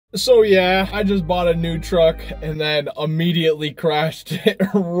So yeah, I just bought a new truck and then immediately crashed it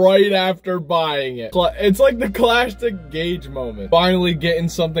right after buying it. It's like the classic Gage moment. Finally getting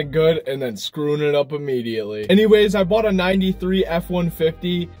something good and then screwing it up immediately. Anyways, I bought a 93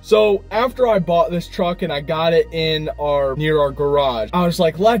 F-150. So after I bought this truck and I got it near our garage, I was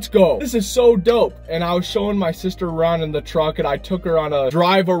like, let's go. This is so dope. And I was showing my sister around in the truck and I took her on a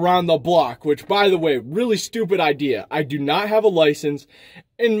drive around the block, which by the way, really stupid idea. I do not have a license.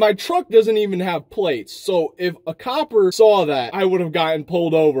 And my truck doesn't even have plates. So if a copper saw that, I would have gotten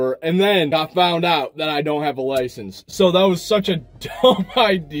pulled over and then got found out that I don't have a license. So that was such a dumb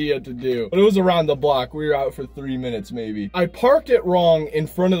idea to do. But it was around the block. We were out for 3 minutes maybe. I parked it wrong in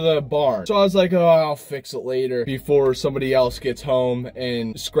front of the barn. So I was like, oh, I'll fix it later before somebody else gets home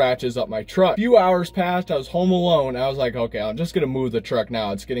and scratches up my truck. A few hours passed. I was home alone. I was like, okay, I'm just gonna move the truck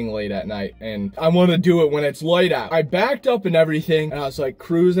now. It's getting late at night and I want to do it when it's light out. I backed up and everything and I was like,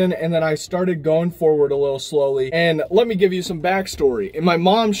 cruising, and then I started going forward a little slowly. And let me give you some backstory. In my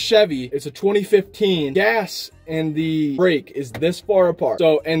mom's Chevy, it's a 2015, gas and the brake is this far apart.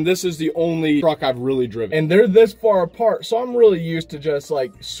 So, and this is the only truck I've really driven. And they're this far apart, so I'm really used to just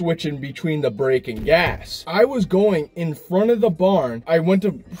like switching between the brake and gas. I was going in front of the barn. I went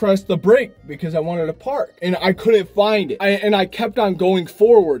to press the brake because I wanted to park and I couldn't find it. And I kept on going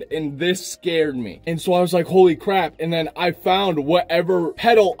forward and this scared me. And so I was like, holy crap. And then I found whatever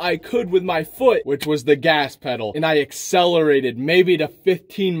pedal I could with my foot, which was the gas pedal. And I accelerated maybe to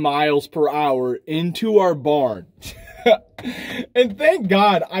 15 miles per hour into our barn. And thank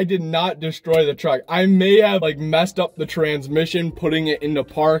God I did not destroy the truck. I may have like messed up the transmission putting it into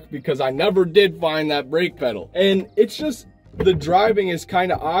park because I never did find that brake pedal. And it's just, the driving is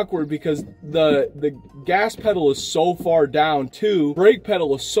kind of awkward because the gas pedal is so far down too, brake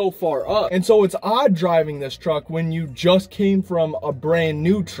pedal is so far up. And so it's odd driving this truck when you just came from a brand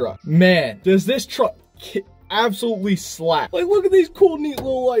new truck. Man, does this truck absolutely slap. Like, look at these cool, neat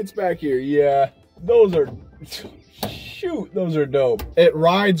little lights back here. Yeah, those are... Shoot, those are dope. It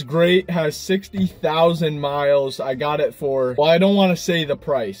rides great, has 60,000 miles. I got it for, well, I don't want to say the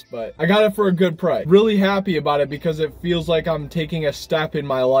price, but I got it for a good price. Really happy about it because it feels like I'm taking a step in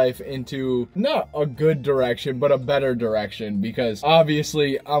my life into not a good direction, but a better direction, because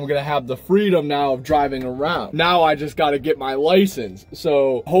obviously I'm gonna have the freedom now of driving around. Now I just gotta get my license.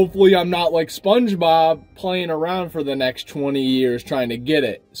 So hopefully I'm not like SpongeBob playing around for the next 20 years trying to get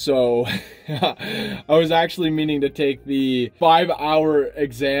it. So I was actually meaning to take the 5-hour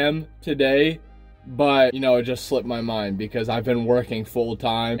exam today, but you know, it just slipped my mind because I've been working full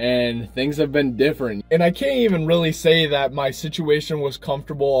time and things have been different. And I can't even really say that my situation was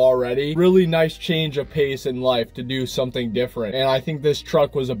comfortable already. Really nice change of pace in life to do something different. And I think this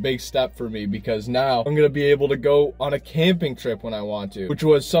truck was a big step for me because now I'm gonna be able to go on a camping trip when I want to, which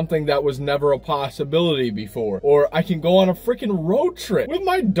was something that was never a possibility before. Or I can go on a freaking road trip with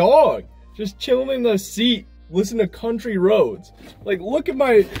my dog, just chilling in the seat, listen to country roads. Like, look at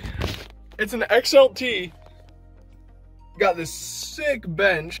my, it's an XLT, got this sick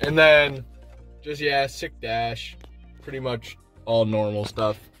bench, and then just, yeah, sick dash, pretty much all normal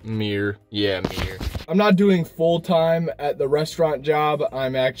stuff. Mirror, yeah, mirror. I'm not doing full-time at the restaurant job.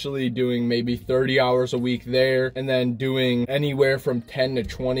 I'm actually doing maybe 30 hours a week there, and then doing anywhere from 10 to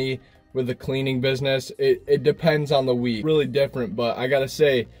 20 with the cleaning business. It depends on the week, really different, but I gotta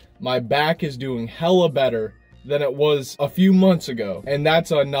say, my back is doing hella better than it was a few months ago, and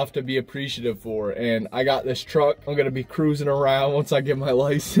that's enough to be appreciative for. And I got this truck. I'm gonna be cruising around once I get my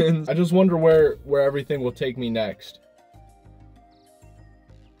license. I just wonder where everything will take me next.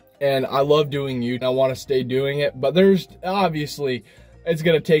 And I love doing YouTube. I want to stay doing it, but there's obviously, it's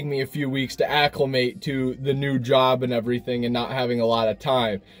gonna take me a few weeks to acclimate to the new job and everything and not having a lot of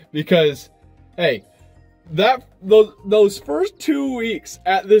time, because hey, those first 2 weeks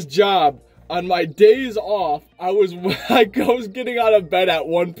at this job, on my days off, I was getting out of bed at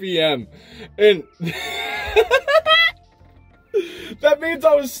 1 p.m. and that means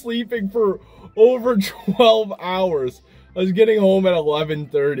I was sleeping for over 12 hours. I was getting home at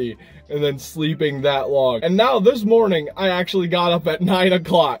 11:30 and then sleeping that long. And now this morning, I actually got up at 9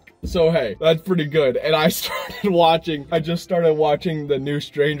 o'clock. So hey, that's pretty good. And I just started watching the new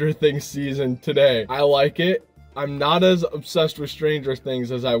Stranger Things season today. I like it. I'm not as obsessed with Stranger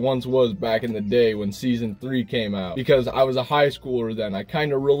Things as I once was back in the day when season 3 came out, because I was a high schooler then. I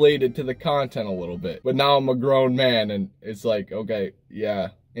kind of related to the content a little bit, but now I'm a grown man and it's like, okay, yeah,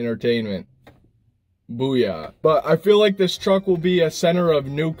 entertainment. Booyah. But I feel like this truck will be a center of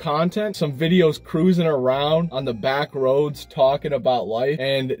new content, some videos cruising around on the back roads talking about life,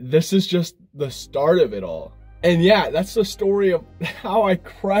 and this is just the start of it all. And yeah, that's the story of how I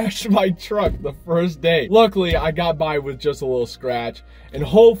crashed my truck the first day. Luckily, I got by with just a little scratch, and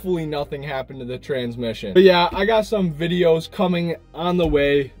hopefully nothing happened to the transmission. But yeah, I got some videos coming on the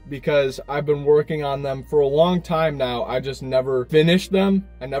way because I've been working on them for a long time now. I just never finished them.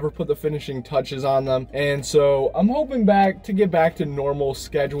 I never put the finishing touches on them. And so I'm hoping to get back to normal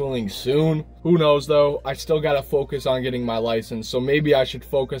scheduling soon. Who knows though? I still gotta focus on getting my license, so maybe I should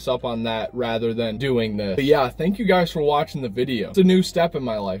focus up on that rather than doing this. But yeah, thank you guys for watching the video. It's a new step in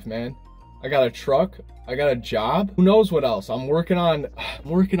my life, man. I got a truck, I got a job. Who knows what else? I'm working on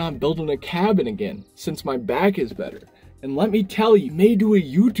building a cabin again since my back is better. And let me tell you, may do a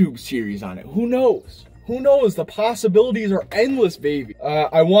YouTube series on it. Who knows? Who knows? The possibilities are endless, baby.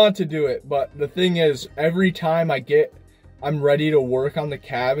 I want to do it, but the thing is, every time I'm ready to work on the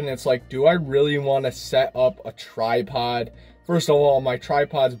cabin, it's like, do I really want to set up a tripod? First of all, my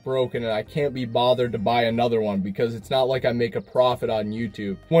tripod's broken and I can't be bothered to buy another one because it's not like I make a profit on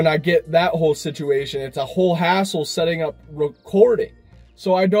YouTube. When I get that whole situation, it's a whole hassle setting up recording.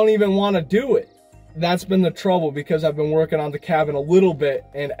 So I don't even want to do it. That's been the trouble because I've been working on the cabin a little bit,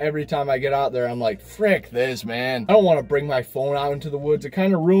 and every time I get out there, I'm like, frick this, man. I don't want to bring my phone out into the woods. It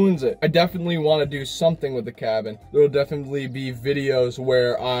kind of ruins it. I definitely want to do something with the cabin. There'll definitely be videos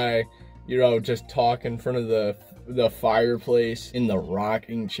where I, just talk in front of the fireplace in the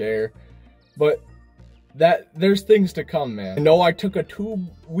rocking chair. But there's things to come, man. I know I took a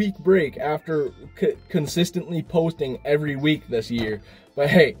 2-week break after consistently posting every week this year, but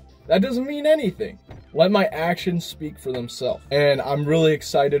hey, that doesn't mean anything. Let my actions speak for themselves. And I'm really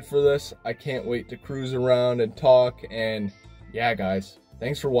excited for this. I can't wait to cruise around and talk. And yeah, guys,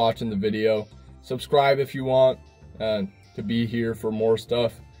 thanks for watching the video. Subscribe if you want to be here for more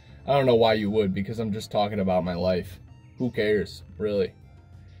stuff. I don't know why you would, because I'm just talking about my life. Who cares, really?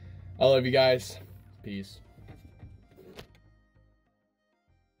 I love you guys. Peace.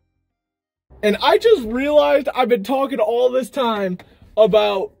 And I just realized I've been talking all this time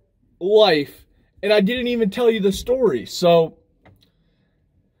about life, and I didn't even tell you the story, so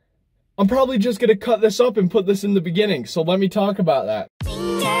I'm probably just gonna cut this up and put this in the beginning, so let me talk about that.